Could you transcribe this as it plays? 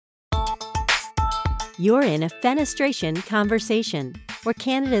You're in a Fenestration conversation, where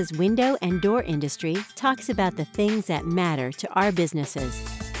Canada's window and door industry talks about the things that matter to our businesses.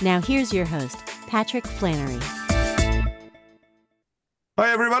 Now here's your host, Patrick Flannery.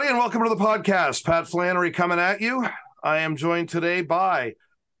 Hi, everybody, and welcome to the podcast. Pat Flannery coming at you. I am joined today by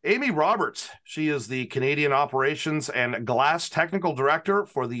Amy Roberts. She is the Canadian Operations and Glass Technical Director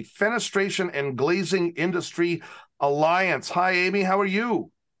for the Fenestration and Glazing Industry Alliance. Hi, Amy. How are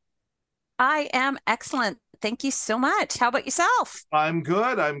you? I am excellent. Thank you so much. How about yourself? I'm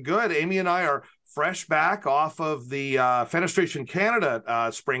good. Amy and I are fresh back off of the Fenestration Canada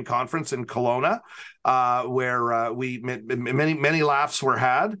Spring Conference in Kelowna, where many laughs were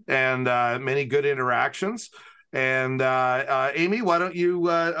had and many good interactions. And Amy, why don't you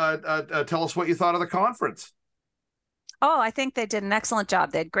tell us what you thought of the conference? Oh, I think they did an excellent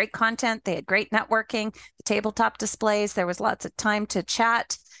job. They had great content. They had great networking, the tabletop displays. There was lots of time to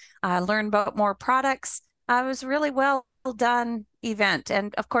chat, learn about more products. It was a really well done event.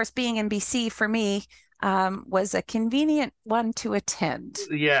 And of course, being in BC for me was a convenient one to attend.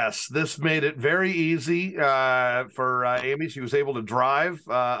 Yes, this made it very easy for Amy. She was able to drive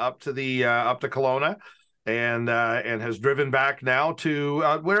up to Kelowna and has driven back now to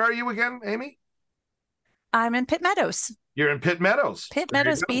where are you again, Amy? I'm in Pitt Meadows. You're in Pitt Meadows. Pitt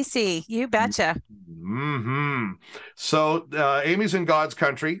Meadows, BC. You betcha. Mm-hmm. So Amy's in God's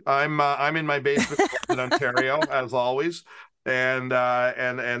country. I'm in my basement in Ontario, as always, and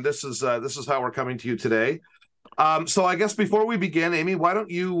this is how we're coming to you today. So I guess before we begin, Amy, why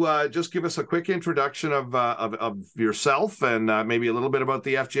don't you just give us a quick introduction of yourself and maybe a little bit about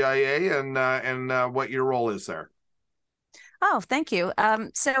the FGIA and what your role is there. Oh, thank you.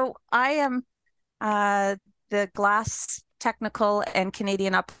 So I am the Glass Technical and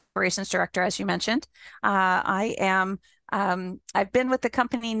Canadian Operations Director, as you mentioned. I am. I've been with the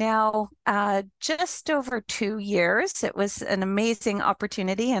company now just over 2 years. It was an amazing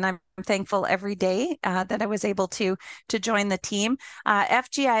opportunity, and I'm thankful every day that I was able to join the team.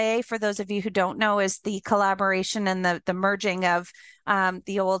 FGIA, for those of you who don't know, is the collaboration and the merging of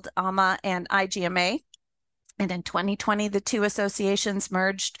the old AMA and IGMA. And in 2020, the two associations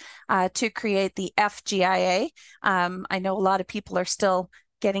merged to create the FGIA. I know a lot of people are still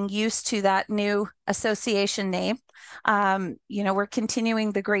getting used to that new association name. We're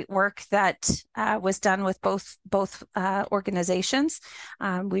continuing the great work that was done with both organizations.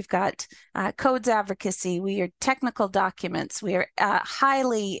 We've got codes advocacy. We are technical documents. We are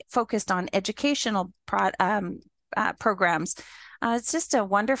highly focused on educational programs. It's just a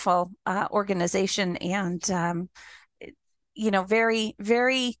wonderful organization and, very,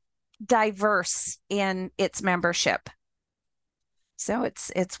 very diverse in its membership. So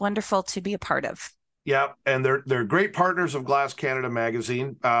it's wonderful to be a part of. Yeah, and they're great partners of Glass Canada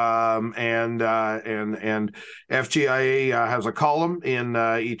magazine, and FGIA has a column in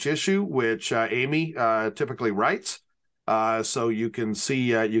each issue, which Amy typically writes. So you can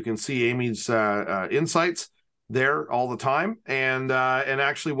see Amy's insights there all the time, and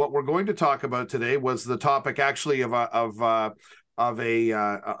actually, what we're going to talk about today was the topic actually of a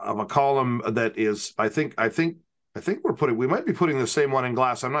column that is, I think we might be putting the same one in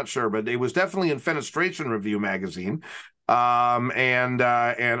Glass. I'm not sure, but it was definitely in Fenestration Review magazine, and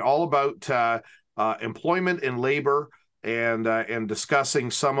all about employment and labor, and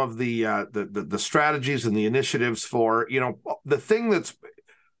discussing some of the strategies and the initiatives for the thing that's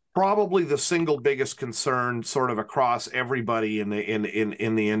probably the single biggest concern sort of across everybody in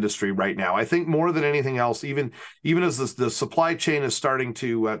the industry right now. I think more than anything else, even as the supply chain is starting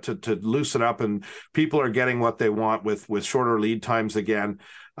to loosen up and people are getting what they want with shorter lead times again,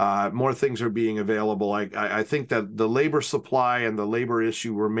 more things are being available. I think that the labor supply and the labor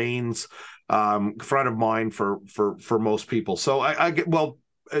issue remains front of mind for most people. So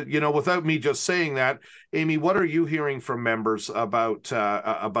without me just saying that, Amy, what are you hearing from members about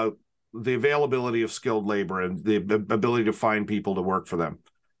the availability of skilled labor and the ability to find people to work for them?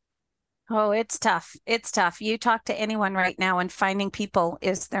 Oh, it's tough. It's tough. You talk to anyone right now, and finding people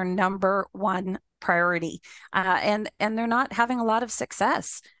is their number one priority. And they're not having a lot of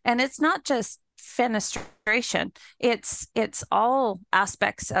success. And it's not just fenestration. It's all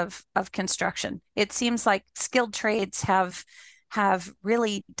aspects of construction. It seems like skilled trades have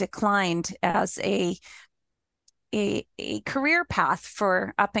really declined as a career path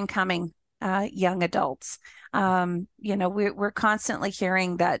for up and coming young adults. We're constantly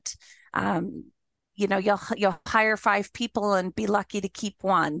hearing that you'll hire 5 people and be lucky to keep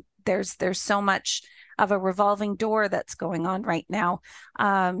one. there's so much of a revolving door that's going on right now.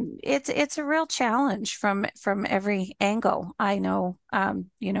 It's a real challenge from every angle. I know,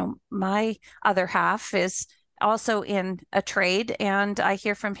 my other half is also in a trade, and I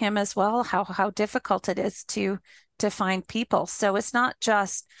hear from him as well how difficult it is to find people. So it's not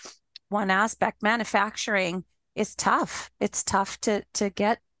just one aspect. Manufacturing is tough. It's tough to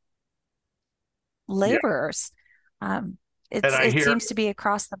get Yeah. laborers. And It seems to be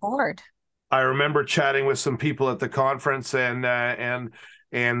across the board. I remember chatting with some people at the conference, and the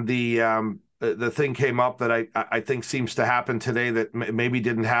thing came up that I think seems to happen today that maybe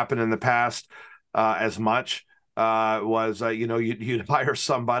didn't happen in the past as much. Was you'd hire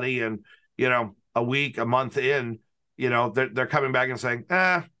somebody, and a week, a month in, they're coming back and saying,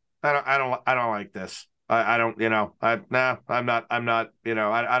 I don't like this. I don't, I'm not, I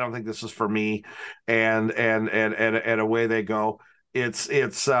don't think this is for me. And away they go.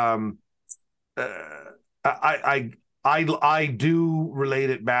 I do relate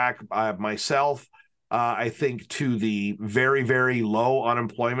it back myself. I think to the very, very low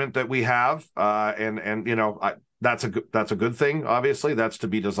unemployment that we have, that's a good thing. Obviously, that's to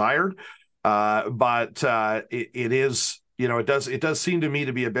be desired. But it is, it does seem to me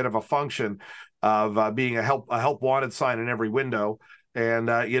to be a bit of a function of being a help wanted sign in every window. And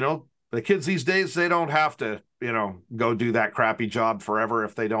the kids these days, they don't have to go do that crappy job forever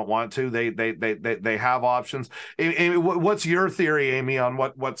if they don't want to. They have options. Amy, what's your theory, Amy, on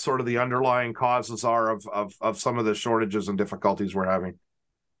what sort of the underlying causes are of some of the shortages and difficulties we're having?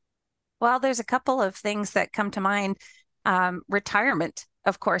 Well, there's a couple of things that come to mind. Retirement,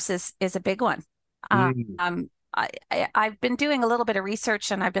 of course, is a big one. I've been doing a little bit of research,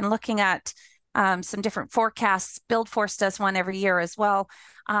 and I've been looking at some different forecasts. BuildForce does one every year as well.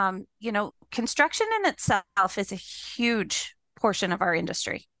 Construction in itself is a huge portion of our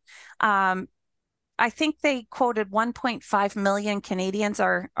industry. I think they quoted 1.5 million Canadians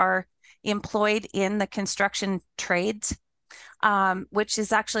are employed in the construction trades, which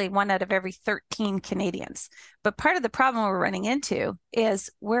is actually 1 out of every 13 Canadians. But part of the problem we're running into is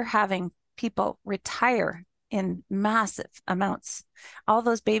we're having people retire in massive amounts. All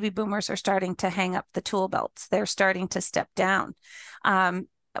those baby boomers are starting to hang up the tool belts. They're starting to step down.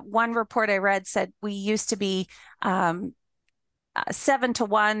 One report I read said we used to be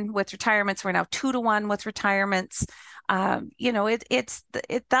 7-to-1 with retirements. We're now 2-to-1 with retirements. That's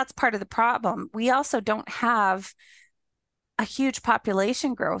part of the problem. We also don't have a huge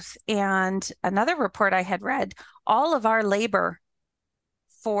population growth. And another report I had read, all of our labor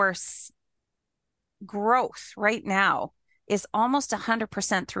force growth right now is almost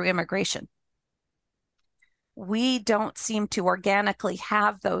 100% through immigration. We don't seem to organically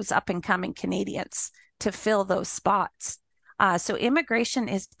have those up and coming Canadians to fill those spots. So immigration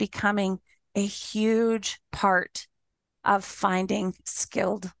is becoming a huge part of finding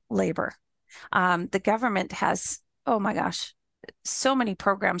skilled labor. The government has, oh my gosh, so many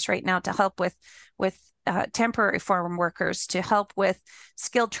programs right now to help with temporary foreign workers, to help with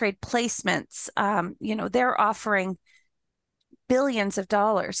skilled trade placements. They're offering billions of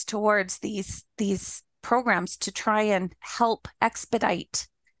dollars towards these programs to try and help expedite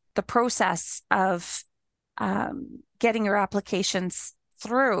the process of getting your applications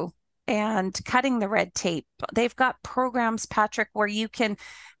through and cutting the red tape. They've got programs, Patrick, where you can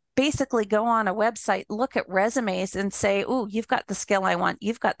basically go on a website, look at resumes and say, oh, you've got the skill I want,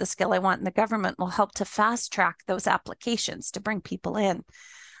 you've got the skill I want, and the government will help to fast track those applications to bring people in.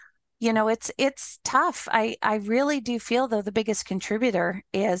 It's tough. I really do feel, though, the biggest contributor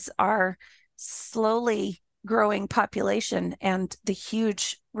is our slowly growing population and the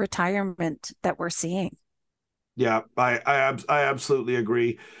huge retirement that we're seeing. Yeah, I absolutely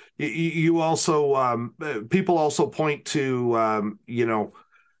agree. You also people also point to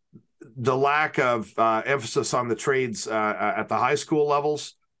the lack of emphasis on the trades at the high school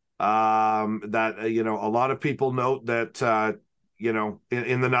levels. That a lot of people note that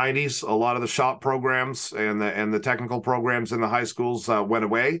in the 90s, a lot of the shop programs and the technical programs in the high schools went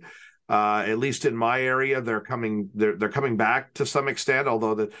away. At least in my area, they're coming back to some extent.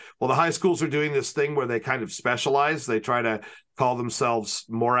 Although the high schools are doing this thing where they kind of specialize. They try to call themselves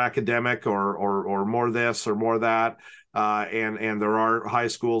more academic or more this or more that. And there are high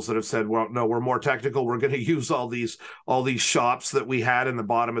schools that have said, well, no, we're more technical. We're going to use all these shops that we had in the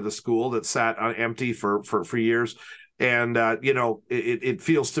bottom of the school that sat empty for years. And it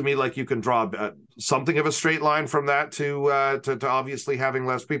feels to me like you can draw something of a straight line from that to obviously having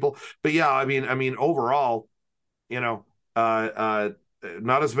less people. But yeah, I mean overall, not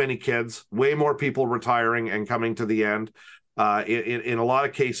as many kids, way more people retiring and coming to the end. in a lot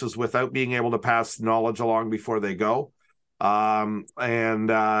of cases without being able to pass knowledge along before they go. That's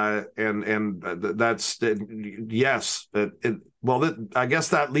yes. I guess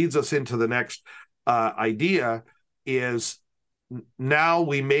that leads us into the next idea is now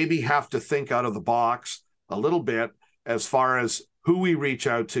we maybe have to think out of the box a little bit as far as who we reach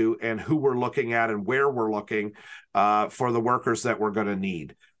out to and who we're looking at and where we're looking for the workers that we're going to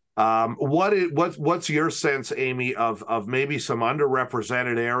need. What's your sense, Amy, of maybe some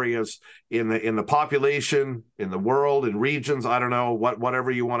underrepresented areas in the population, in the world, in regions? I don't know,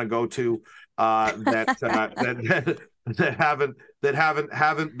 whatever you want to go to that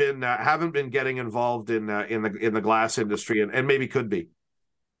haven't been getting involved in the glass industry and maybe could be.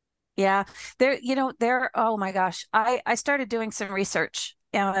 Yeah, oh my gosh, I started doing some research,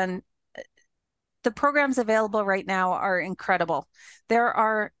 and the programs available right now are incredible. There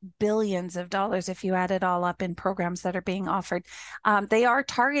are billions of dollars, if you add it all up, in programs that are being offered. They are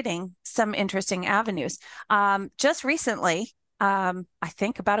targeting some interesting avenues. Just recently, I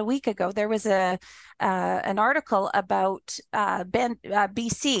think about a week ago, there was an article about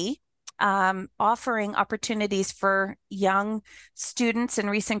BC offering opportunities for young students and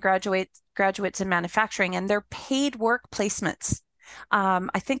recent graduates in manufacturing, and their paid work placements.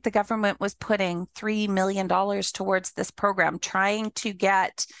 I think the government was putting $3 million towards this program, trying to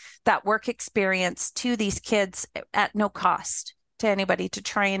get that work experience to these kids at no cost to anybody, to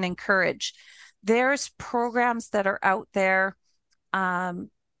try and encourage. There's programs that are out there that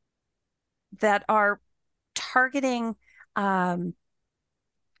are targeting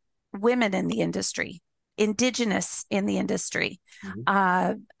women in the industry, Indigenous in the industry.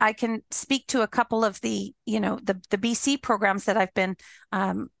 Mm-hmm. I can speak to a couple of the BC programs that I've been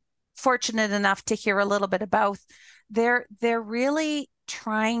fortunate enough to hear a little bit about. They're really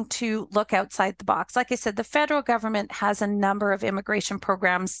trying to look outside the box. Like I said, the federal government has a number of immigration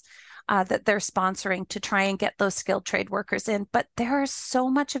programs that they're sponsoring to try and get those skilled trade workers in. But there is so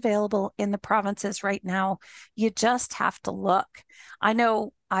much available in the provinces right now. You just have to look. I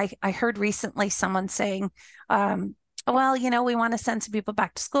know I heard recently someone saying, well, we want to send some people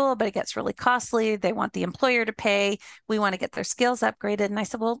back to school, but it gets really costly. They want the employer to pay. We want to get their skills upgraded. And I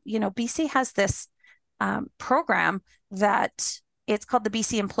said, well, BC has this program that it's called the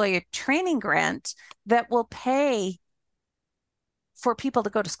BC Employer Training Grant that will pay for people to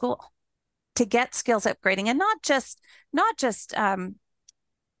go to school to get skills upgrading, and not just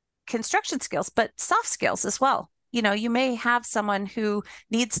construction skills, but soft skills as well. You may have someone who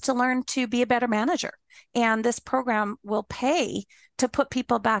needs to learn to be a better manager, and this program will pay to put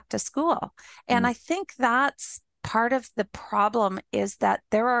people back to school. And I think that's part of the problem, is that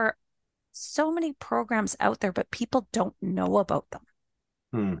there are so many programs out there, but people don't know about them.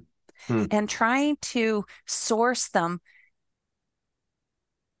 And trying to source them,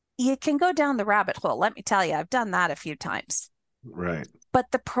 you can go down the rabbit hole. Let me tell you, I've done that a few times. Right. But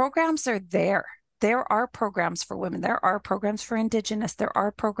the programs are there. There are programs for women. There are programs for Indigenous. There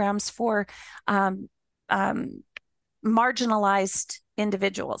are programs for marginalized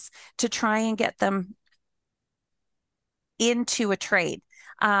individuals to try and get them into a trade.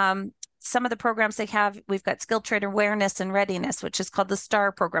 Some of the programs they have, we've got skilled trade awareness and readiness, which is called the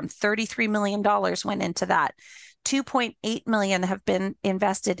STAR program. $33 million went into that. 2.8 million have been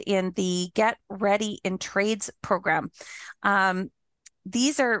invested in the Get Ready in Trades program.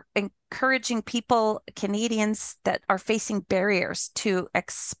 These are encouraging people, Canadians that are facing barriers, to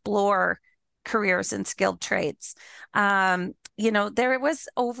explore careers in skilled trades. There was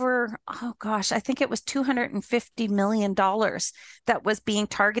over, I think it was $250 million that was being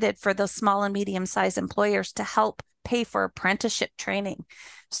targeted for those small and medium-sized employers to help pay for apprenticeship training.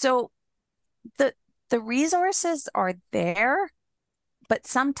 So the resources are there, but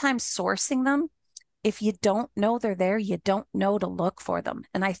sometimes sourcing them, if you don't know they're there, you don't know to look for them.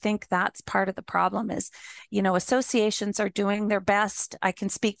 And I think that's part of the problem is, associations are doing their best. I can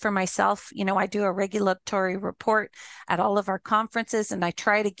speak for myself. I do a regulatory report at all of our conferences, and I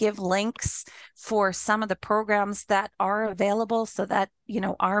try to give links for some of the programs that are available so that,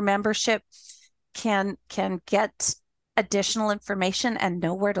 our membership can get additional information and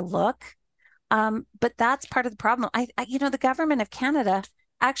know where to look. But that's part of the problem. The government of Canada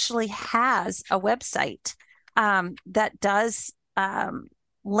actually has a website that does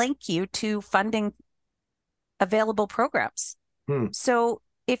link you to funding available programs. So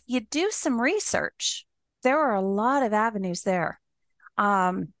if you do some research, there are a lot of avenues there.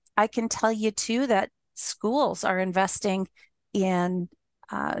 I can tell you too that schools are investing in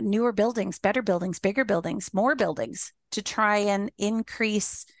newer buildings, better buildings, bigger buildings, more buildings to try and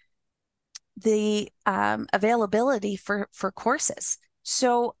increase the availability for courses.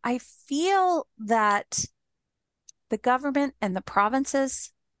 So I feel that the government and the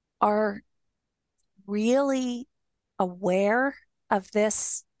provinces are really aware of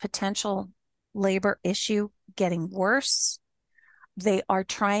this potential labor issue getting worse. They are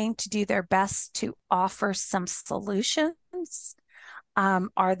trying to do their best to offer some solutions.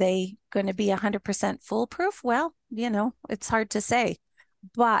 Are they going to be 100% foolproof? Well, it's hard to say,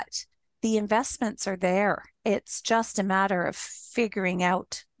 but the investments are there. It's just a matter of figuring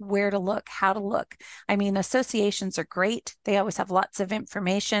out where to look, how to look. I mean, associations are great. They always have lots of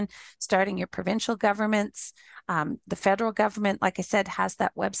information, starting your provincial governments. The federal government, like I said, has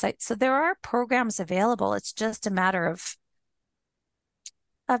that website. So there are programs available. It's just a matter of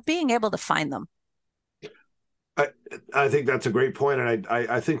being able to find them. I think that's a great point. And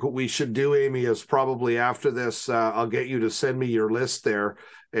I think what we should do, Amy, is probably after this, I'll get you to send me your list there,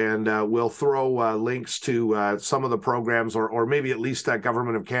 and we'll throw links to some of the programs, or maybe at least that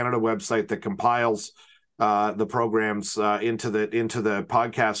Government of Canada website that compiles the programs into the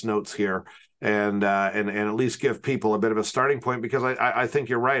podcast notes here, and at least give people a bit of a starting point, because I think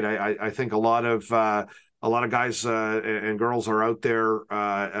you're right. I think a lot of guys and girls are out there,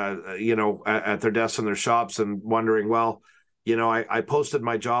 at their desks in their shops and wondering, well, I posted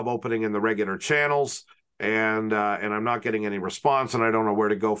my job opening in the regular channels, and I'm not getting any response, and I don't know where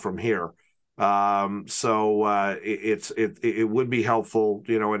to go from here. So it would be helpful,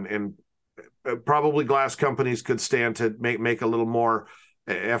 and probably glass companies could stand to make a little more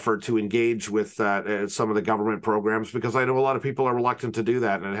effort to engage with some of the government programs, because I know a lot of people are reluctant to do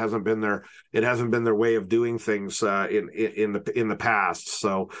that, and it hasn't been their way of doing things in the past.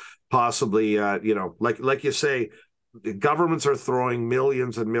 So possibly, like you say, governments are throwing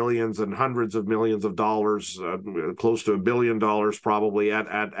millions and millions and hundreds of millions of dollars, close to $1 billion probably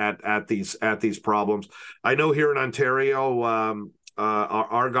at these problems. I know here in Ontario,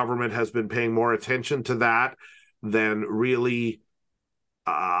 our government has been paying more attention to that than really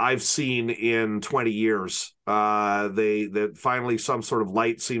I've seen in 20 years. That finally some sort of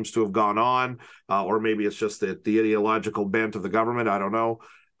light seems to have gone on, or maybe it's just the ideological bent of the government. I don't know.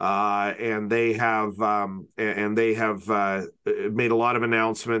 And they have made a lot of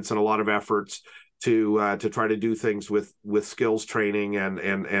announcements and a lot of efforts to try to do things with skills training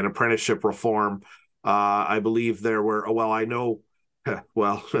and apprenticeship reform. I believe there were. Well, I know.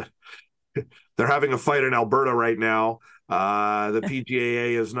 Well, they're having a fight in Alberta right now. The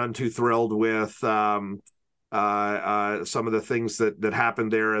FGIA is none too thrilled with some of the things that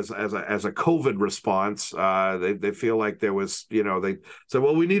happened there as a COVID response. They feel like there was, they said,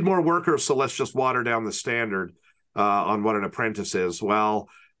 well, we need more workers, so let's just water down the standard on what an apprentice is. Well,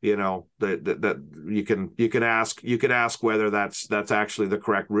 that you can ask whether that's actually the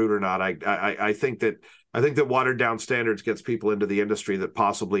correct route or not. I think that watered down standards gets people into the industry that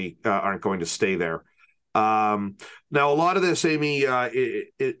possibly aren't going to stay there. Now, a lot of this, Amy,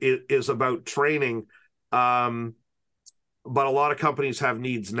 is about training, but a lot of companies have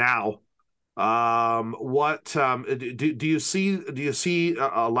needs now. What do you see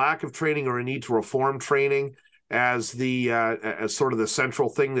a lack of training or a need to reform training as as sort of the central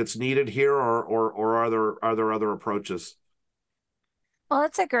thing that's needed here, or are there other approaches? Well,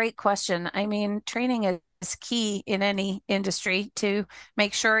 that's a great question. I mean, training is key in any industry to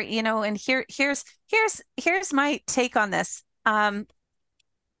make sure, and here's my take on this.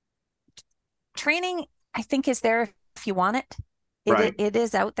 Training, I think, is there if you want it. Right. It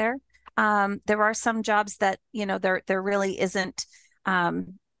is out there. There are some jobs that, there really isn't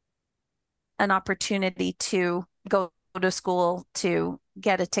an opportunity to go to school to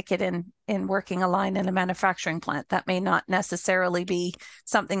get a ticket in working a line in a manufacturing plant. That may not necessarily be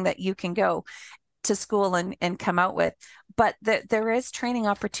something that you can go to school and come out with, but there is training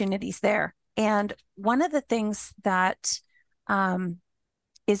opportunities there. And one of the things that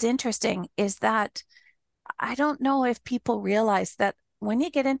is interesting is that I don't know if people realize that when you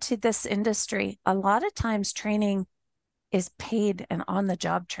get into this industry, a lot of times training is paid and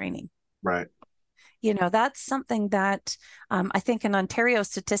on-the-job training. Right. That's something that I think an Ontario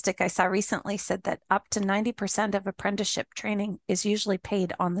statistic I saw recently said that up to 90% of apprenticeship training is usually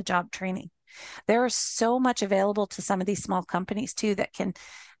paid on-the-job training. There is so much available to some of these small companies too that can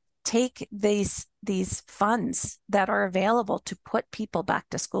take these funds that are available to put people back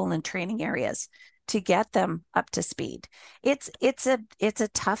to school in training areas to get them up to speed. It's a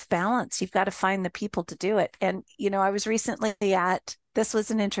tough balance. You've got to find the people to do it. And I was recently this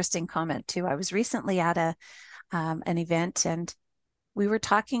was an interesting comment too. I was recently at an event, and we were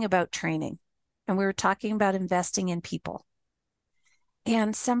talking about training, and we were talking about investing in people.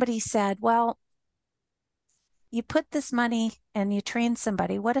 And somebody said, well, you put this money and you train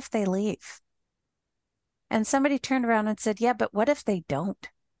somebody. What if they leave? And somebody turned around and said, yeah, but what if they don't?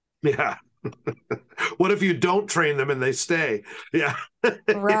 Yeah. What if you don't train them and they stay? Yeah.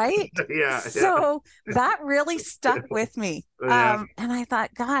 Right. Yeah. Yeah. So that really stuck with me. Yeah. And I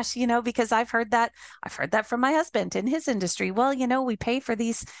thought, gosh, because I've heard that from my husband in his industry. Well, we pay for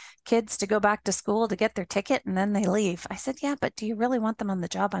these kids to go back to school to get their ticket and then they leave. I said, yeah, but do you really want them on the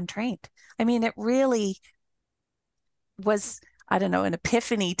job untrained? I mean, it really was, I don't know, an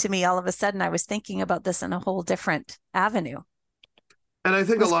epiphany to me. All of a sudden, I was thinking about this in a whole different avenue. And I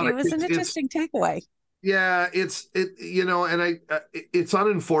think a lot It of was an kids, interesting takeaway. yeah, it's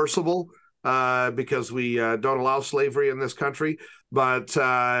unenforceable because we don't allow slavery in this country, but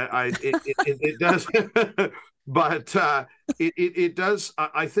it does. But it does.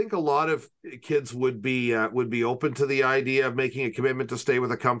 I think a lot of kids would be open to the idea of making a commitment to stay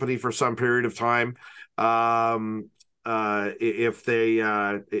with a company for some period of time, if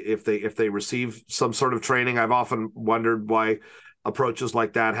they receive some sort of training. I've often wondered why approaches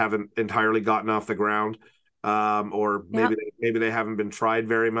like that haven't entirely gotten off the ground, or maybe they haven't been tried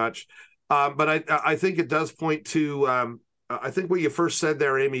very much. But I think it does point to. I think what you first said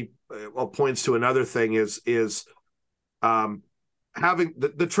there, Amy, points to another thing is having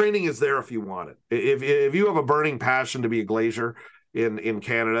the training is there if you want it. If you have a burning passion to be a glazier in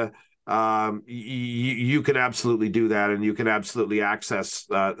Canada, you can absolutely do that, and you can absolutely access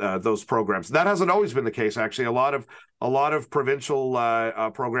those programs. That hasn't always been the case, actually. A lot of provincial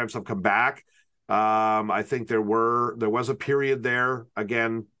programs have come back. I think there was a period there,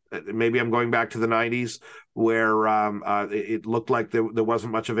 again, maybe I'm going back to the 90s, where it looked like there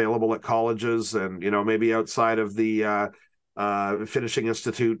wasn't much available at colleges, and maybe outside of the Finishing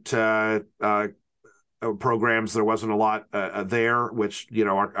Institute programs, there wasn't a lot there, which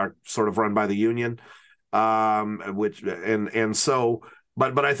are sort of run by the union, but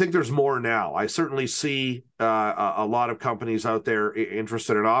I think there's more now. I certainly see a lot of companies out there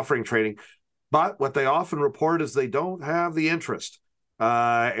interested in offering training, but what they often report is they don't have the interest,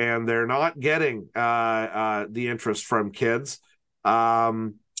 and they're not getting the interest from kids,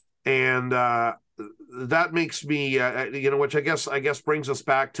 and that makes me, which I guess brings us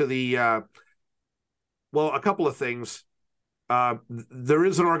back to the. Well, a couple of things. There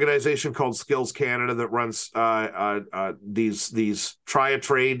is an organization called Skills Canada that runs these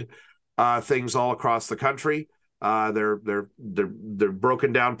try-a-trade things all across the country. They're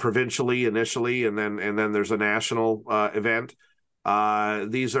broken down provincially initially, and then there's a national event.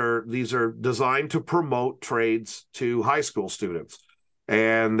 These are designed to promote trades to high school students,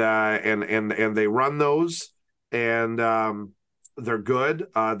 and they run those, and they're good.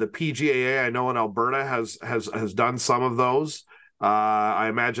 The PGIA, I know in Alberta, has done some of those. I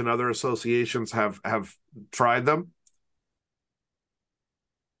imagine other associations have tried them.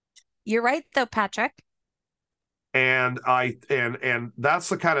 You're right, though, Patrick. And that's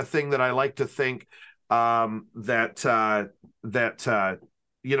the kind of thing that I like to think that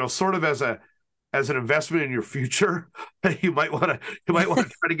sort of as an investment in your future, you might want to try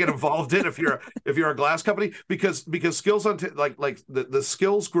to get involved in if you're a glass company, because skills on like the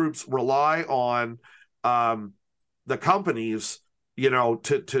skills groups rely on the companies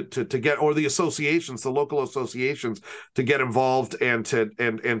to get, or the associations, the local associations, to get involved and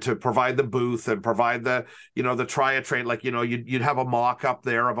to provide the booth and provide the the try-a-trade, like you'd have a mock-up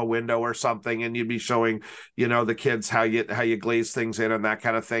there of a window or something, and you'd be showing the kids how you glaze things in and that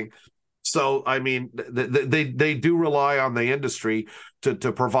kind of thing. So, I mean, they do rely on the industry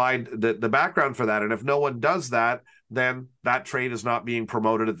to provide the background for that. And if no one does that, then that trade is not being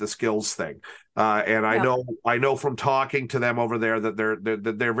promoted at the skills thing. And I know from talking to them over there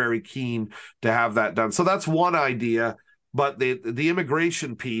that they're very keen to have that done. So that's one idea. But the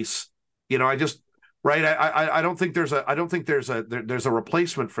immigration piece, I just right. I don't think there's a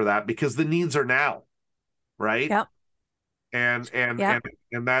replacement for that, because the needs are now, right? Yep. And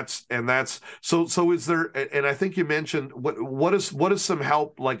that's so is there, and I think you mentioned what is some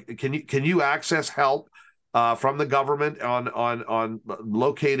help, like can you access help from the government on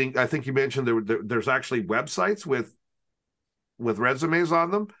locating? I think you mentioned there's actually websites with resumes on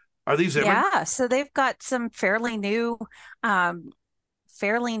them. Are these Yeah, so they've got some fairly new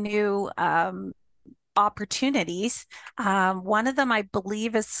opportunities. One of them, I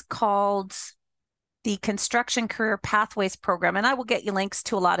believe, is called the Construction Career Pathways Program. And I will get you links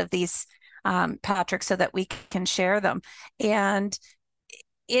to a lot of these, Patrick, so that we can share them. And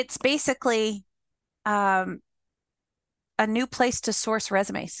it's basically a new place to source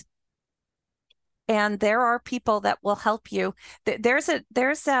resumes. And there are people that will help you. There's in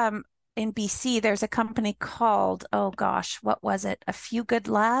BC, there's a company called, oh gosh, what was it? A Few Good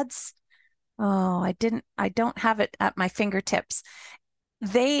Lads. Oh, I don't have it at my fingertips.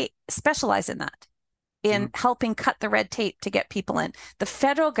 They specialize in that, in helping cut the red tape to get people in. The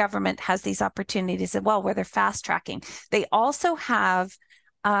federal government has these opportunities as well, where they're fast tracking. They also have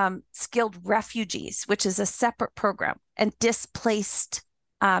skilled refugees, which is a separate program, and displaced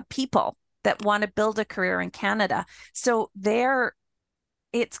people that want to build a career in Canada. So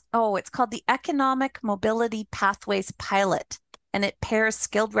it's called the Economic Mobility Pathways Pilot, and it pairs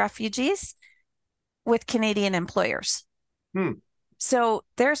skilled refugees with Canadian employers. So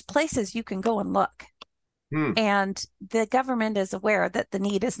there's places you can go and look. And the government is aware that the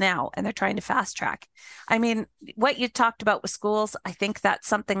need is now, and they're trying to fast track. I mean, what you talked about with schools, I think that's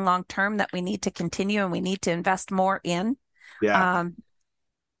something long term that we need to continue and we need to invest more in. Yeah.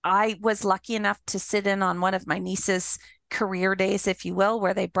 I was lucky enough to sit in on one of my niece's career days, if you will,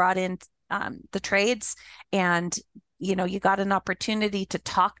 where they brought in the trades, and you got an opportunity to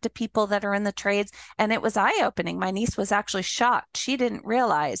talk to people that are in the trades, and it was eye-opening. My niece was actually shocked. She didn't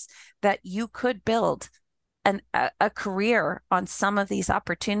realize that you could build a career on some of these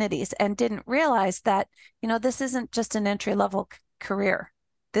opportunities, and didn't realize that, this isn't just an entry-level career.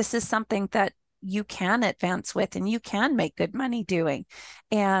 This is something that you can advance with and you can make good money doing.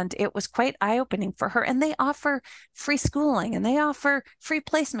 And it was quite eye-opening for her. And they offer free schooling, and they offer free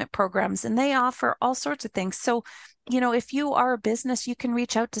placement programs, and they offer all sorts of things. So, if you are a business, you can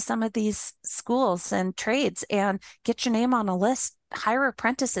reach out to some of these schools and trades and get your name on a list, hire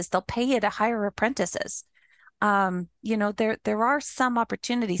apprentices. They'll pay you to hire apprentices. There are some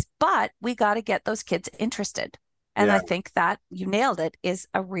opportunities, but we got to get those kids interested. And I think that you nailed it, is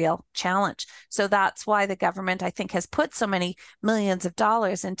a real challenge. So that's why the government, I think, has put so many millions of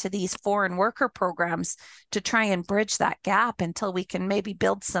dollars into these foreign worker programs, to try and bridge that gap until we can maybe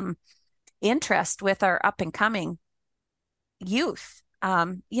build some interest with our up and coming youth.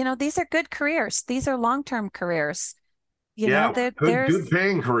 These are good careers. These are long-term careers. Good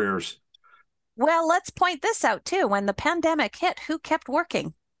paying careers. Well, let's point this out too. When the pandemic hit, who kept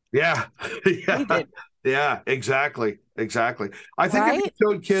working? Yeah. We did. Yeah, exactly. I think if you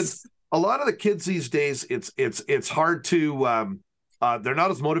showed kids, a lot of the kids these days, it's hard to they're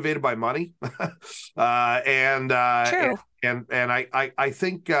not as motivated by money. True. And I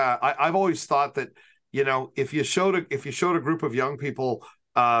think I've always thought that, if you showed a group of young people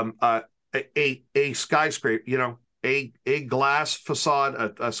a skyscraper, a glass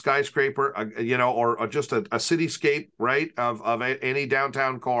facade, a skyscraper, or just a cityscape, right, of any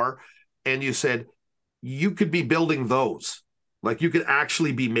downtown core, and you said, you could be building those, like you could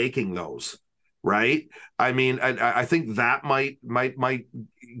actually be making those, right? I mean, I think that might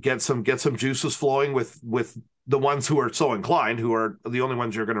get some juices flowing with the ones who are so inclined, who are the only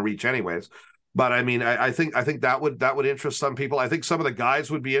ones you're going to reach anyways. But I mean, I think that would interest some people. I think some of the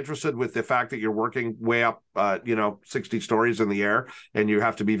guys would be interested with the fact that you're working way up, 60 stories in the air, and you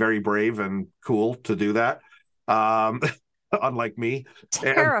have to be very brave and cool to do that. Unlike me.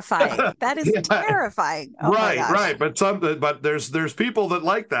 Terrifying. That is terrifying. Oh right. But there's people that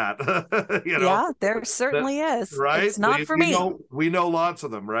like that. Yeah, there certainly is. Right. It's not for me. We know lots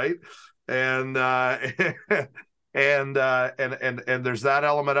of them, right? And and there's that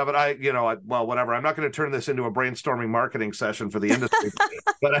element of it. Well, whatever. I'm not going to turn this into a brainstorming marketing session for the industry,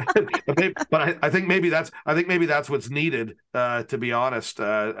 but I think maybe that's what's needed, to be honest,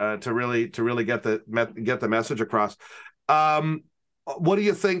 to really get the message across. What do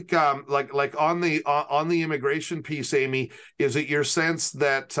you think? Like on the immigration piece, Amy, is it your sense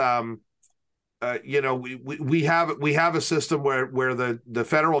that we have a system where the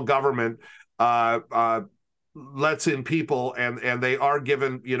federal government lets in people, and they are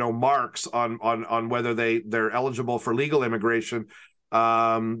given marks on whether they're eligible for legal immigration,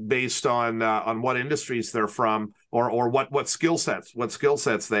 based on what industries they're from, or what skill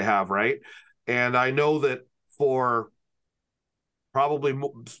sets they have, right? And I know that for probably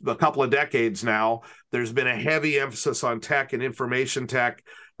a couple of decades now, there's been a heavy emphasis on tech and information tech,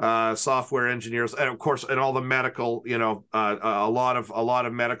 software engineers, and of course, and all the medical, a lot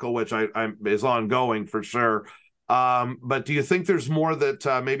of medical, which is ongoing for sure. But do you think there's more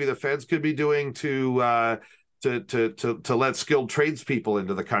that maybe the feds could be doing to let skilled tradespeople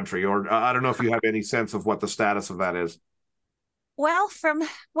into the country? Or I don't know if you have any sense of what the status of that is. Well, from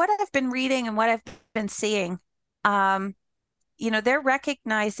what I've been reading and what I've been seeing, they're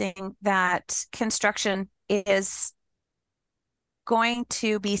recognizing that construction is going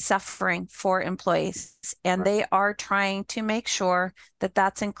to be suffering for employees, and they are trying to make sure that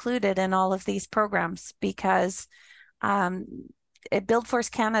that's included in all of these programs because Build Force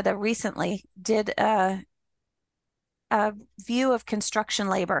Canada recently did a view of construction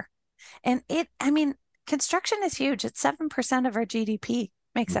labor. And construction is huge. It's 7% of our GDP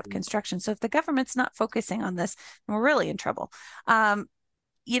makes up construction. So if the government's not focusing on this, we're really in trouble.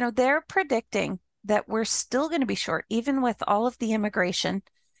 They're predicting that we're still going to be short, even with all of the immigration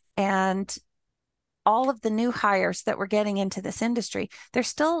and all of the new hires that we're getting into this industry. They're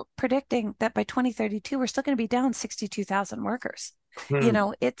still predicting that by 2032, we're still going to be down 62,000 workers.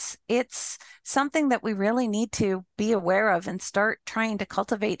 It's something that we really need to be aware of and start trying to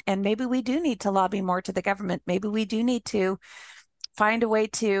cultivate. And maybe we do need to lobby more to the government. Maybe we do need to find a way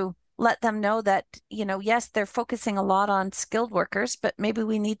to let them know that, yes, they're focusing a lot on skilled workers, but maybe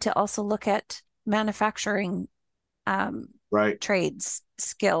we need to also look at manufacturing trades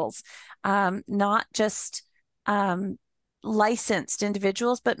skills, not just licensed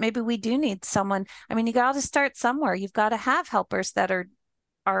individuals, but maybe we do need someone. I mean, you got to start somewhere. You've got to have helpers that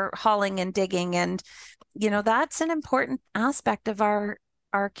are hauling and digging, and that's an important aspect of our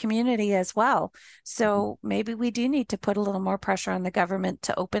community as well. So maybe we do need to put a little more pressure on the government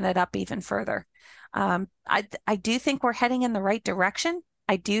to open it up even further. I do think we're heading in the right direction.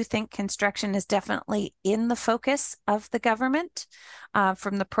 I do think construction is definitely in the focus of the government.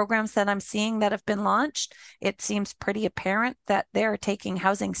 From the programs that I'm seeing that have been launched, it seems pretty apparent that they're taking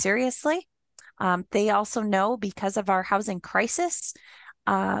housing seriously. They also know, because of our housing crisis,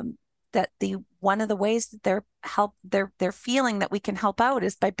 that one of the ways that they're feeling that we can help out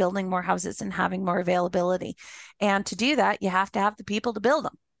is by building more houses and having more availability. And to do that, you have to have the people to build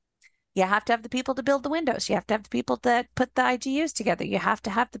them. You have to have the people to build the windows. You have to have the people that put the IGUs together. You have to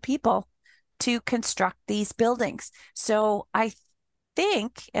have the people to construct these buildings. So I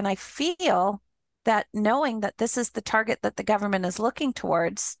think and I feel that, knowing that this is the target that the government is looking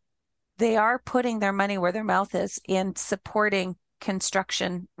towards, they are putting their money where their mouth is in supporting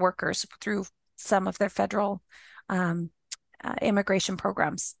construction workers through some of their federal immigration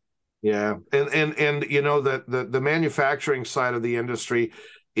programs. Yeah, and that the manufacturing side of the industry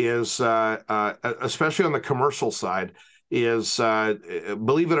is, especially on the commercial side, is,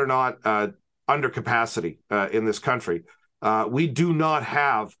 believe it or not, under capacity in this country. We do not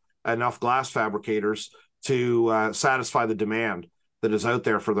have enough glass fabricators to satisfy the demand that is out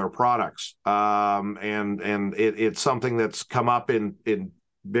there for their products. And it's something that's come up in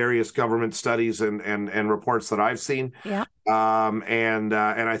various government studies and reports that I've seen. Yeah. And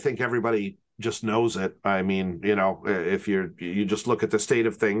I think everybody just knows it. I mean, if you just look at the state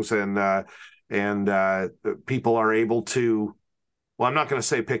of things, and people are able to, well, I'm not going to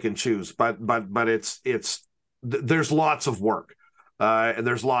say pick and choose, but there's lots of work.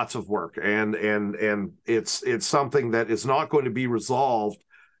 There's lots of work, and it's something that is not going to be resolved,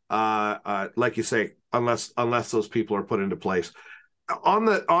 like you say, unless those people are put into place. On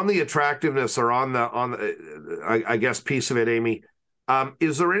the attractiveness, or on the I guess piece of it, Amy,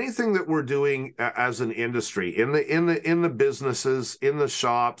 is there anything that we're doing as an industry in the businesses, in the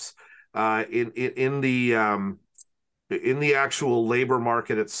shops, in the actual labor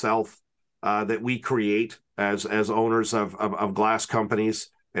market itself, that we create as owners of glass companies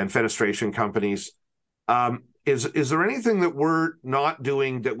and fenestration companies? Is there anything that we're not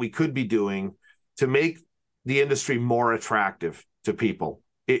doing that we could be doing to make the industry more attractive to people?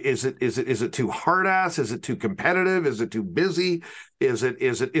 Is it too hard ass? Is it too competitive? Is it too busy? Is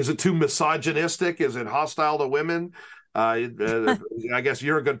it too misogynistic? Is it hostile to women? I guess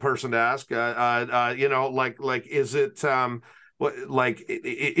you're a good person to ask. Is it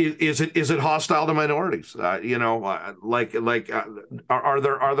is it hostile to minorities? Are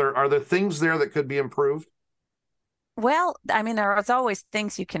there things there that could be improved? Well, I mean, there's always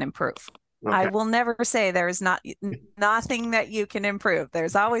things you can improve. Okay. I will never say there is nothing that you can improve.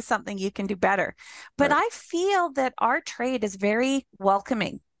 There's always something you can do better. But right. I feel that our trade is very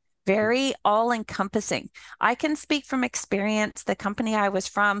welcoming, very all-encompassing. I can speak from experience. The company I was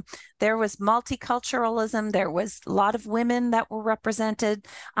from, there was multiculturalism. There was a lot of women that were represented.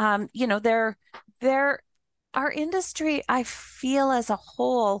 Our industry, I feel as a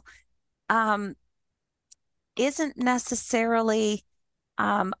whole, isn't necessarily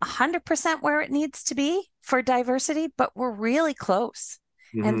 100% where it needs to be for diversity, but we're really close.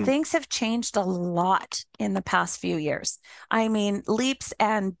 Mm-hmm. And things have changed a lot in the past few years. I mean, leaps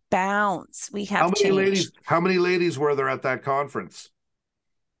and bounds. We have changed. How many ladies were there at that conference?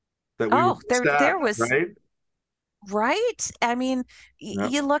 There was, right? Right. I mean,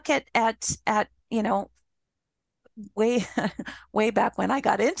 you look at way way back when I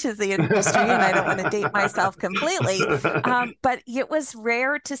got into the industry, and I don't want to date myself completely, but it was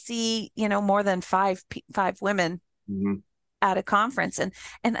rare to see, more than five women Mm-hmm. at a conference, and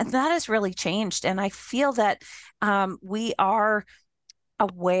that has really changed. And I feel that we are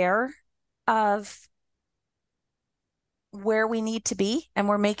aware of where we need to be, and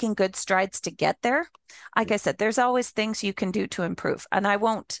we're making good strides to get there. Like I said, there's always things you can do to improve, and I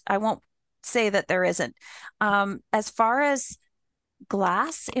won't say that there isn't. As far as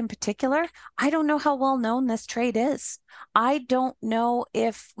glass in particular, I don't know how well known this trade is. I don't know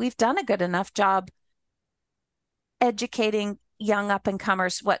if we've done a good enough job educating young up and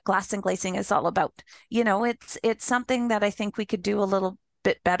comers what glass and glazing is all about. It's something that I think we could do a little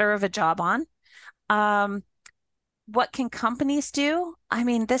bit better of a job on. Um, what can companies do? I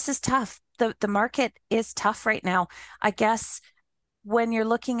mean, this is tough. The market is tough right now. I guess when you're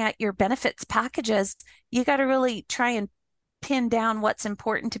looking at your benefits packages, you got to really try and pin down what's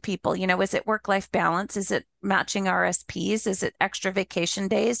important to people. Is it work-life balance? Is it matching RSPs? Is it extra vacation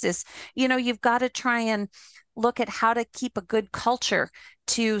days? You've got to try and look at how to keep a good culture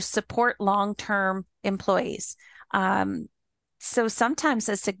to support long-term employees. So sometimes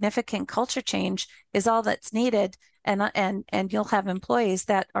a significant culture change is all that's needed, and you'll have employees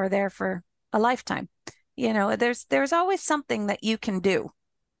that are there for a lifetime. There's always something that you can do.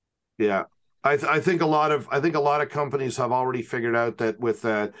 Yeah. I think a lot of companies have already figured out that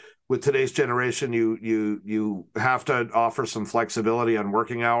with today's generation, you have to offer some flexibility on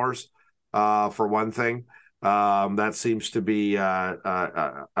working hours, for one thing. That seems to be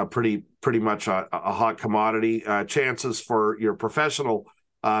a pretty much a hot commodity. Chances for your professional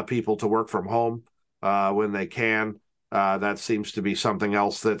people to work from home when they can. That seems to be something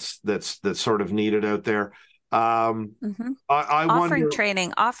else that's sort of needed out there. Mm-hmm. I Offering wonder,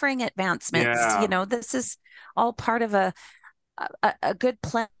 training, offering advancements. yeah. This is all part of a good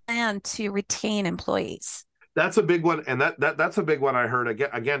plan to retain employees. That's a big one, and that's a big one. I heard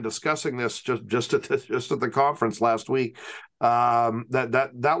again discussing this just at the conference last week.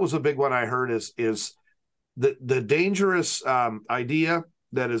 That was a big one I heard is the dangerous idea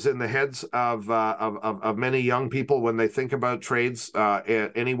that is in the heads of many young people when they think about trades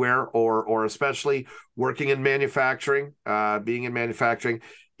anywhere, or especially working in manufacturing, being in manufacturing,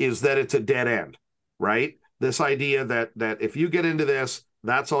 is that it's a dead end, right? This idea that if you get into this,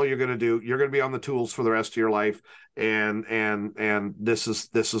 that's all you're going to do. You're going to be on the tools for the rest of your life, and this is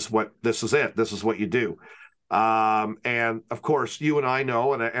it. This is what you do. And of course, you and I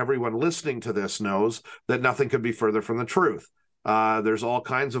know, and everyone listening to this knows, that nothing could be further from the truth. There's all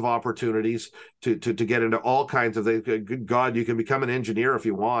kinds of opportunities to get into all kinds of things. Good God, you can become an engineer if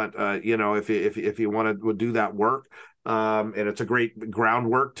you want. If you want to do that work. And it's a great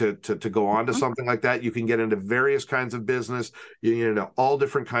groundwork to go on to something like that. You can get into various kinds of business. You can get into all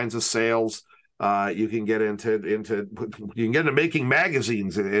different kinds of sales. You can get into making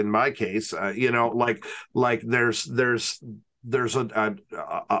magazines. In my case, like there's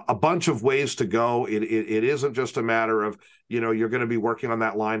a bunch of ways to go. It isn't just a matter of you're going to be working on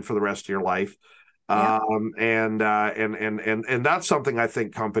that line for the rest of your life. Yeah. And that's something I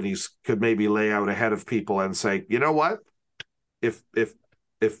think companies could maybe lay out ahead of people and say, you know what, if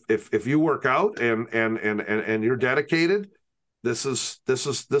you work out and you're dedicated, this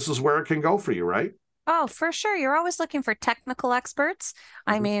is where it can go for you, right? Oh, for sure. You're always looking for technical experts.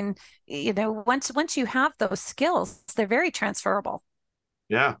 I mean, once you have those skills, they're very transferable.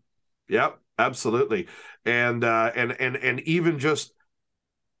 Yeah. Yep. Absolutely. And even just,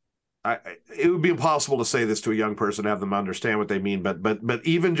 it would be impossible to say this to a young person, have them understand what they mean, but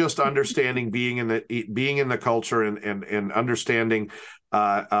even just understanding being in the culture and understanding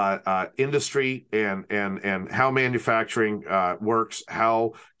industry and how manufacturing works,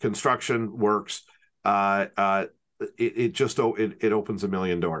 how construction works, it opens a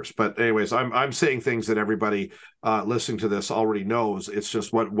million doors. But anyways, I'm saying things that everybody listening to this already knows. It's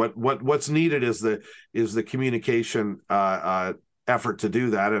just what's needed is the communication effort to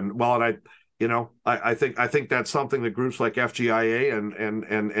do that. And I think that's something that groups like FGIA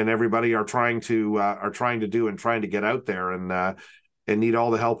and everybody are trying to do and trying to get out there, and need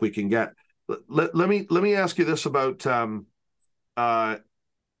all the help we can get. Let me ask you this about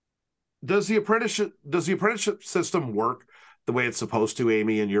does the apprenticeship system work the way it's supposed to,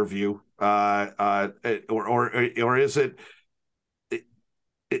 Amy, in your view, or is it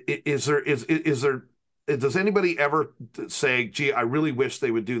is there does anybody ever say, gee, I really wish they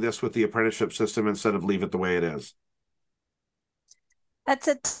would do this with the apprenticeship system instead of leave it the way it is? That's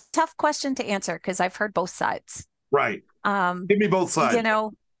a tough question to answer because I've heard both sides. Right. Give me both sides.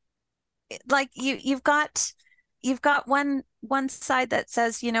 Like you've got you've got one side that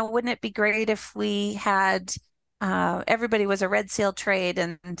says, wouldn't it be great if we had everybody was a red seal trade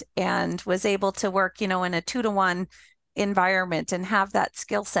and was able to work, in a 2-to-1 environment and have that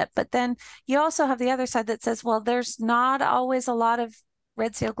skill set. But then you also have the other side that says, well, there's not always a lot of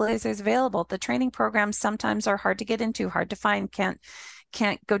red seal glazers available. The training programs sometimes are hard to get into, hard to find, can't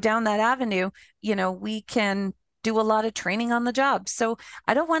go down that avenue. We can do a lot of training on the job. So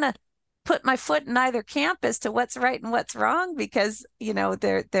I don't want to put my foot in either camp as to what's right and what's wrong, because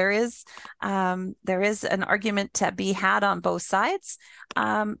there is an argument to be had on both sides,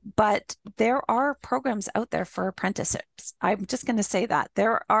 but there are programs out there for apprenticeships. I'm just going to say that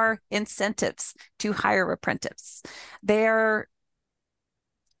there are incentives to hire apprentices. There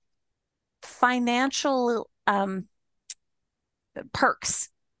financial perks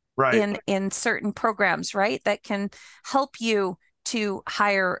right. in certain programs, right, that can help you to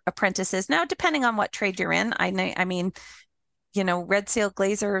hire apprentices. Now, depending on what trade you're in, I mean, red seal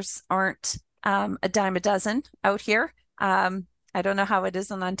glazers aren't a dime a dozen out here. I don't know how it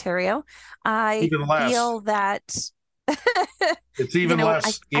is in Ontario. I even less. Feel that it's even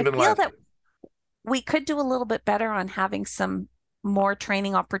less. I feel that we could do a little bit better on having some more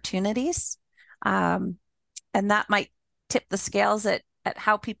training opportunities, and that might tip the scales at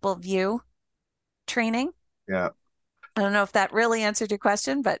how people view training. Yeah. I don't know if that really answered your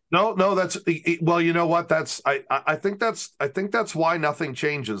question, but no, that's well, you know what? I think that's why nothing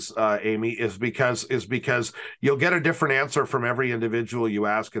changes, Amy, is because you'll get a different answer from every individual you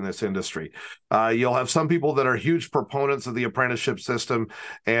ask in this industry. You'll have some people that are huge proponents of the apprenticeship system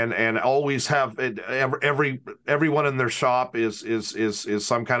and always have it, everyone in their shop is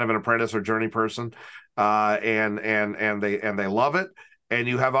some kind of an apprentice or journey person, and they love it. And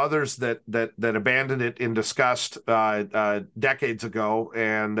you have others that abandoned it in disgust decades ago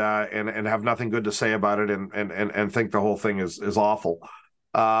and have nothing good to say about it and think the whole thing is awful.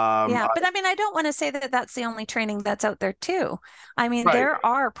 Yeah, but I mean, I don't want to say that that's the only training that's out there too. I mean, right. There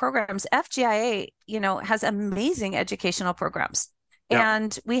are programs. FGIA, has amazing educational programs,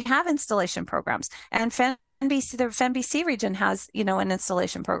 and we have installation programs. And the FENBC region has, an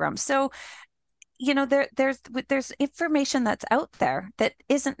installation program. So there's information that's out there that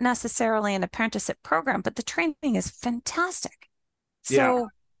isn't necessarily an apprenticeship program, but the training is fantastic. So,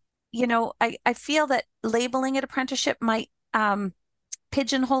 I feel that labeling it apprenticeship might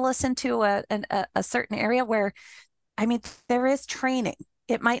pigeonhole us into a certain area where, I mean, there is training.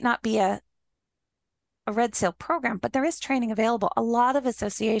 It might not be a red seal program, but there is training available. A lot of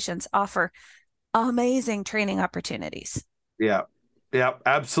associations offer amazing training opportunities. Yeah. Yeah,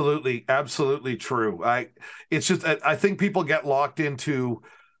 absolutely. Absolutely true. I think people get locked into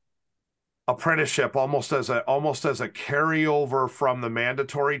apprenticeship almost as a carryover from the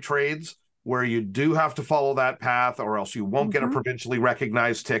mandatory trades, where you do have to follow that path or else you won't get a provincially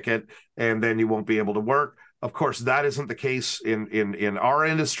recognized ticket and then you won't be able to work. Of course, that isn't the case in our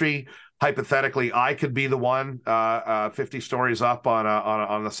industry. Hypothetically, I could be the one 50 stories up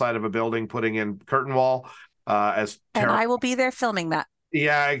on the side of a building putting in curtain wall. And I will be there filming that.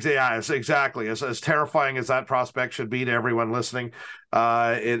 Yeah, exactly. As terrifying as that prospect should be to everyone listening,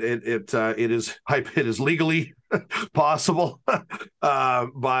 it is legally possible.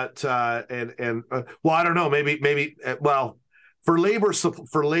 But well, I don't know. Maybe well, for labor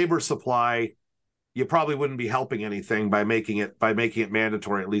supply, you probably wouldn't be helping anything by making it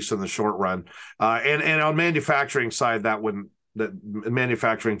mandatory, at least in the short run. And on manufacturing side, that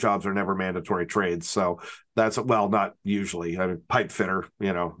manufacturing jobs are never mandatory trades. So that's, well, not usually. I mean, pipe fitter,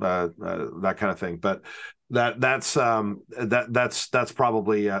 that kind of thing. But that's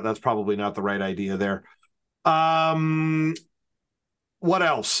probably not the right idea there. What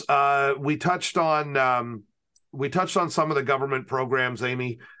else? We touched on some of the government programs,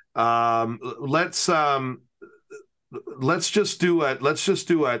 Amy. Let's just do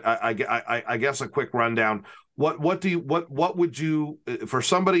I guess a quick rundown. What would you, for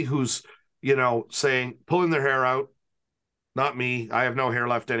somebody who's, saying, pulling their hair out, not me, I have no hair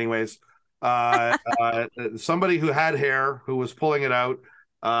left anyways. Somebody who had hair, who was pulling it out,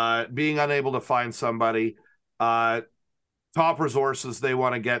 being unable to find somebody, top resources they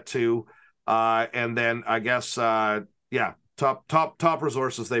want to get to, and then I guess, top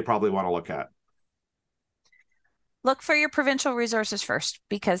resources they probably want to look at. Look for your provincial resources first,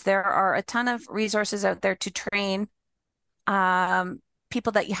 because there are a ton of resources out there to train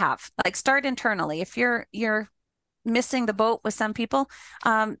people that you have. Like, start internally. If you're missing the boat with some people,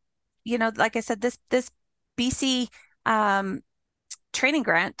 like I said, this BC training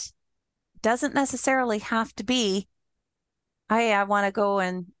grant doesn't necessarily have to be, hey, I want to go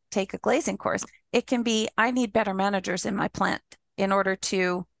and take a glazing course. It can be, I need better managers in my plant in order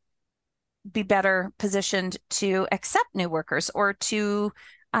to be better positioned to accept new workers or to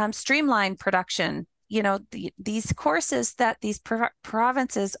streamline production. These courses that these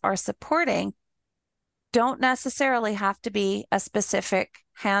provinces are supporting don't necessarily have to be a specific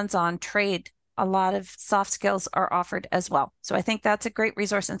hands-on trade. A lot of soft skills are offered as well. So I think that's a great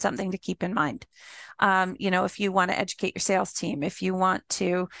resource and something to keep in mind. If you want to educate your sales team, if you want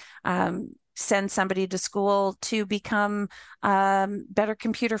to send somebody to school to become better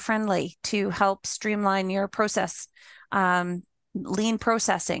computer friendly, to help streamline your process, lean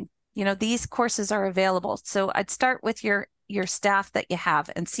processing, these courses are available. So I'd start with your staff that you have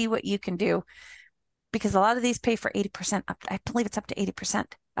and see what you can do, because a lot of these pay for 80%, I believe it's up to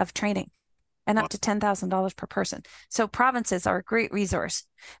 80% of training, and up to $10,000 per person. So provinces are a great resource.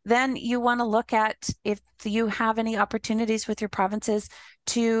 Then you want to look at if you have any opportunities with your provinces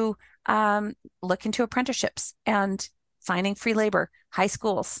to look into apprenticeships and finding free labor. High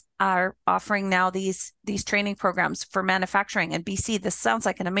schools are offering now these training programs for manufacturing. And BC, this sounds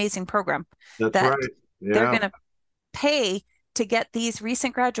like an amazing program. That's right. Yeah. They're going to pay to get these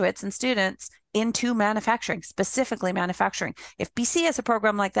recent graduates and students into manufacturing, specifically manufacturing. If BC has a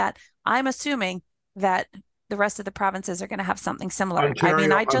program like that, I'm assuming that the rest of the provinces are going to have something similar.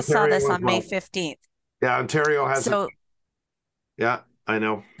 I just saw this on May 15th. Yeah, Ontario has it. Yeah, I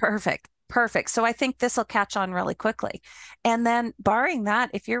know. Perfect. So I think this will catch on really quickly. And then barring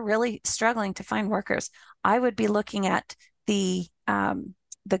that, if you're really struggling to find workers, I would be looking at the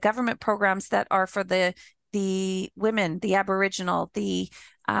government programs that are for the women, the Aboriginal, the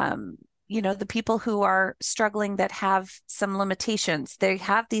people who are struggling that have some limitations. They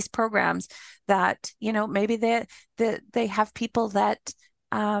have these programs that, maybe they have people that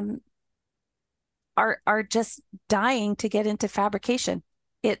are just dying to get into fabrication.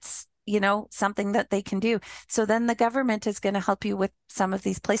 It's, something that they can do. So then the government is going to help you with some of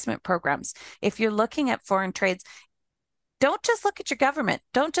these placement programs. If you're looking at foreign trades, don't just look at your government.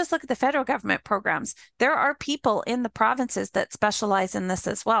 Don't just look at the federal government programs. There are people in the provinces that specialize in this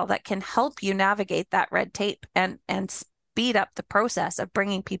as well that can help you navigate that red tape and speed up the process of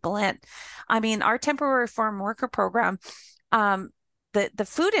bringing people in. I mean, our temporary foreign worker program, the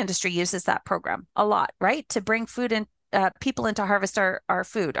food industry uses that program a lot, right? To bring food in, people in to harvest our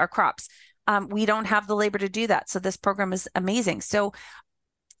food, our crops. We don't have the labor to do that. So this program is amazing. So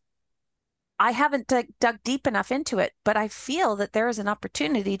I haven't dug deep enough into it, but I feel that there is an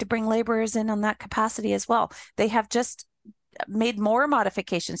opportunity to bring laborers in on that capacity as well. They have just made more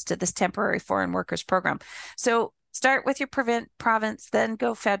modifications to this temporary foreign workers program. So start with your province, then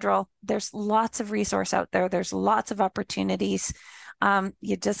go federal. There's lots of resource out there. There's lots of opportunities.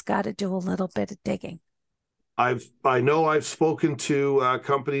 You just got to do a little bit of digging. I know I've spoken to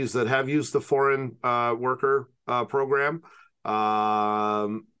companies that have used the foreign worker program.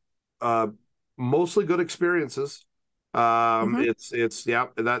 Mostly good experiences. It's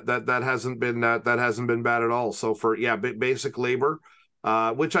that hasn't been bad at all. So for basic labor,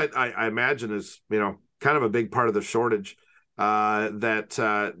 which I imagine is kind of a big part of the shortage. That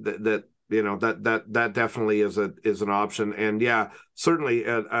definitely is an option. And certainly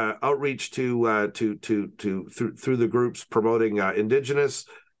outreach to through the groups promoting Indigenous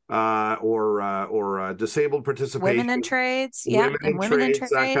or disabled participation, women in trades, women in trades,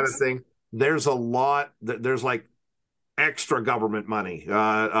 that kind of thing. There's a lot. There's like extra government money,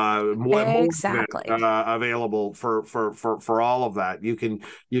 exactly, available for all of that. You can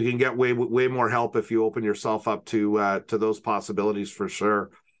get way more help if you open yourself up to those possibilities for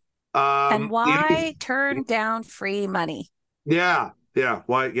sure. And why turn down free money? Yeah.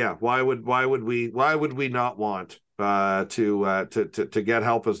 Why would we not want to get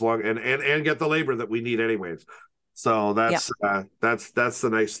help as long and get the labor that we need anyways? So that's the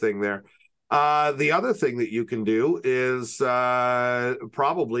nice thing there. The other thing that you can do is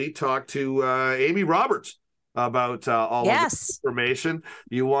probably talk to Amy Roberts about all of this information.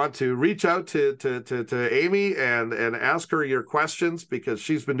 You want to reach out to Amy and ask her your questions, because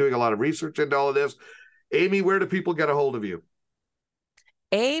she's been doing a lot of research into all of this. Amy, where do people get a hold of you?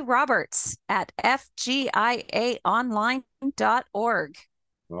 A. Roberts at FGIAonline.org.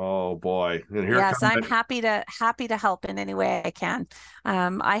 Oh boy! And I'm happy to help in any way I can.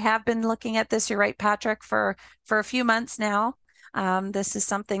 I have been looking at this. You're right, Patrick, for a few months now. This is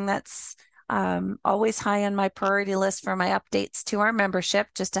something that's always high on my priority list for my updates to our membership,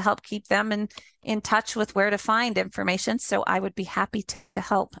 just to help keep them in touch with where to find information. So I would be happy to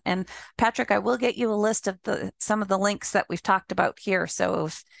help. And Patrick, I will get you a list of some of the links that we've talked about here. So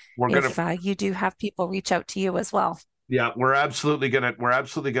if you do have people reach out to you as well. Yeah, we're absolutely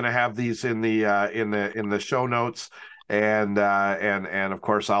gonna have these in the show notes, and of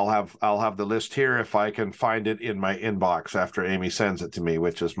course I'll have the list here if I can find it in my inbox after Amy sends it to me,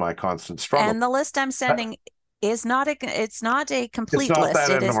 which is my constant struggle. And the list I'm sending is not it's not a It's complete not list.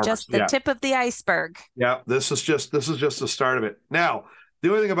 that It is enormous. just the Yeah, tip of the iceberg. yeah. This is just the start of it. Now, the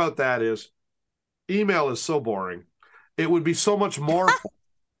only thing about that is email is so boring. It would be so much more.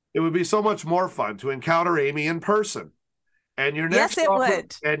 It would be so much more fun to encounter Amy in person. And Yes, it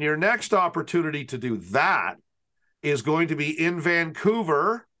would. your next opportunity to do that is going to be in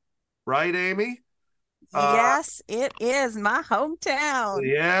Vancouver, right, Amy? Yes, it is my hometown.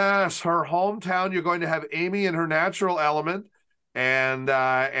 Yes, her hometown. You're going to have Amy in her natural element, and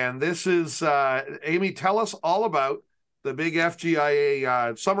this is Amy. Tell us all about the big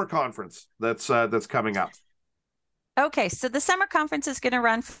FGIA summer conference that's coming up. Okay, so the summer conference is going to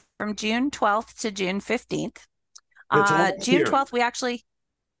run from June 12th to June 15th. June 12th, we actually,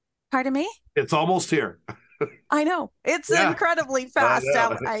 pardon me? It's almost here. I know it's incredibly fast.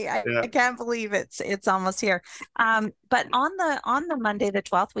 I Yeah. can't believe it's almost here. But on the Monday the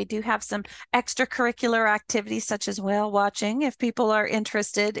 12th, we do have some extracurricular activities such as whale watching if people are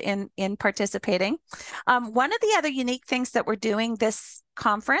interested in participating. One of the other unique things that we're doing this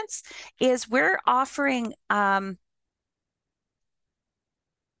conference is we're offering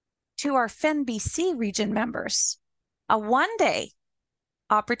to our FenBC region members a one-day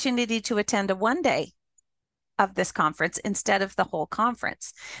opportunity to attend a one-day of this conference instead of the whole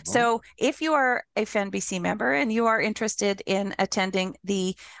conference. Oh. So if you are a FenBC member and you are interested in attending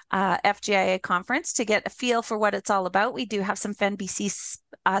the FGIA conference to get a feel for what it's all about, we do have some FenBC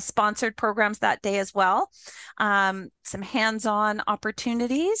sponsored programs that day as well. Some hands-on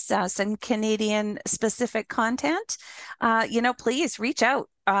opportunities, some Canadian specific content. Please reach out,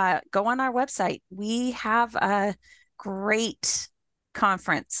 go on our website. We have a great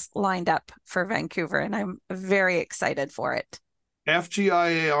conference lined up for Vancouver, and I'm very excited for it.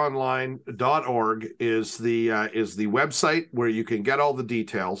 FGIAonline.org is the website where you can get all the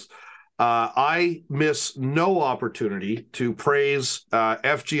details. I miss no opportunity to praise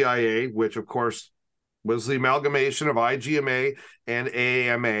FGIA, which of course was the amalgamation of IGMA and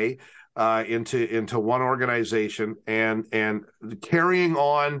AAMA into one organization, and carrying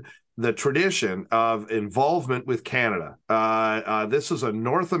on the tradition of involvement with Canada. This is a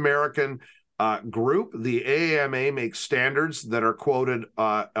North American group. The AAMA makes standards that are quoted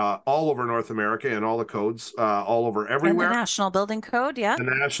all over North America and all the codes all over everywhere. And the National Building Code, yeah. The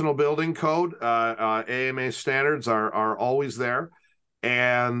National Building Code, AAMA standards are always there.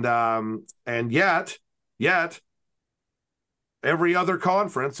 And yet, every other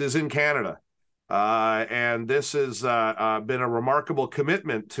conference is in Canada. And this has been a remarkable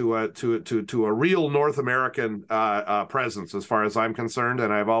commitment to a real North American presence, as far as I'm concerned.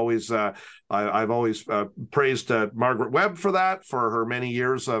 And I've always praised Margaret Webb for that, for her many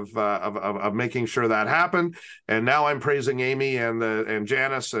years of making sure that happened. And now I'm praising Amy and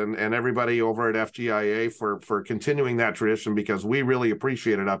Janice and everybody over at FGIA for continuing that tradition, because we really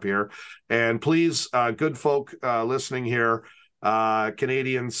appreciate it up here. And please, good folk listening here,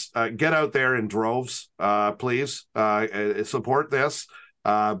 Canadians, get out there in droves, please, support this,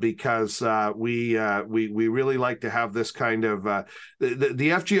 because we really like to have this kind of the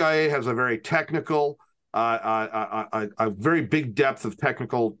FGIA has a very technical, a very big depth of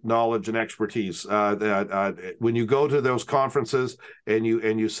technical knowledge and expertise. When you go to those conferences and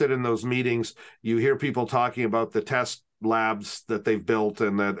you sit in those meetings, you hear people talking about the test labs that they've built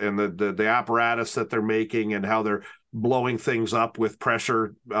and the apparatus that they're making and how they're blowing things up with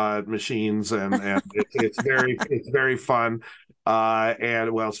pressure machines, and it's very fun,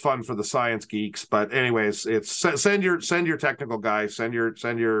 and well, it's fun for the science geeks. But anyways, it's send your technical guy, send your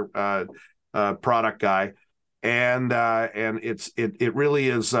product guy, and it really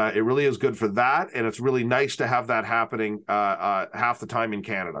is good for that, and it's really nice to have that happening half the time in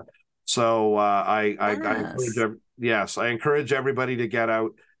Canada. So I encourage everybody to get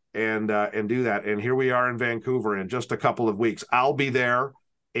out and do that. And here we are in Vancouver in just a couple of weeks. I'll be there.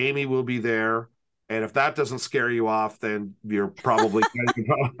 Amy will be there. And if that doesn't scare you off, then you're probably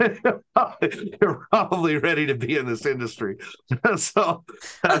you're probably ready to be in this industry. So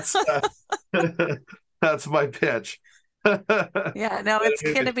that's my pitch. Yeah, no,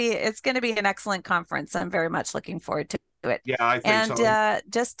 it's gonna be an excellent conference. I'm very much looking forward to it. Yeah, I think so. And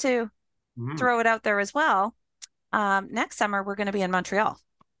just to throw it out there as well, next summer we're going to be in Montreal.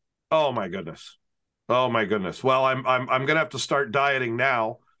 Oh my goodness. Well, I'm gonna have to start dieting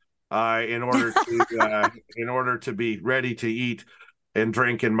now, in order to be ready to eat and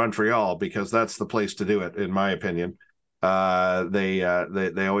drink in Montreal, because that's the place to do it, in my opinion.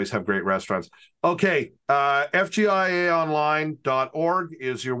 They always have great restaurants. Okay, FGIAonline.org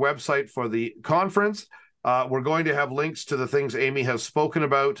is your website for the conference. We're going to have links to the things Amy has spoken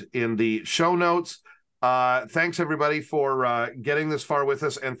about in the show notes. Thanks, everybody, for getting this far with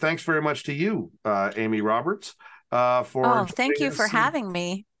us. And thanks very much to you, Amy Roberts, for thank you for having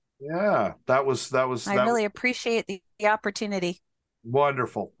me. Yeah, that was I really appreciate the opportunity.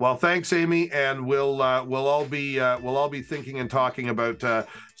 Wonderful. Well, thanks, Amy, and we'll all be thinking and talking about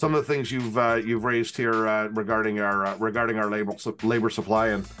some of the things you've raised here regarding our labor supply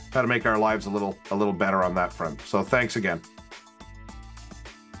and how to make our lives a little better on that front. So, thanks again.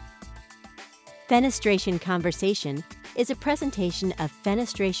 Fenestration Conversation is a presentation of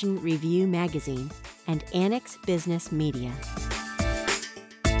Fenestration Review Magazine and Annex Business Media.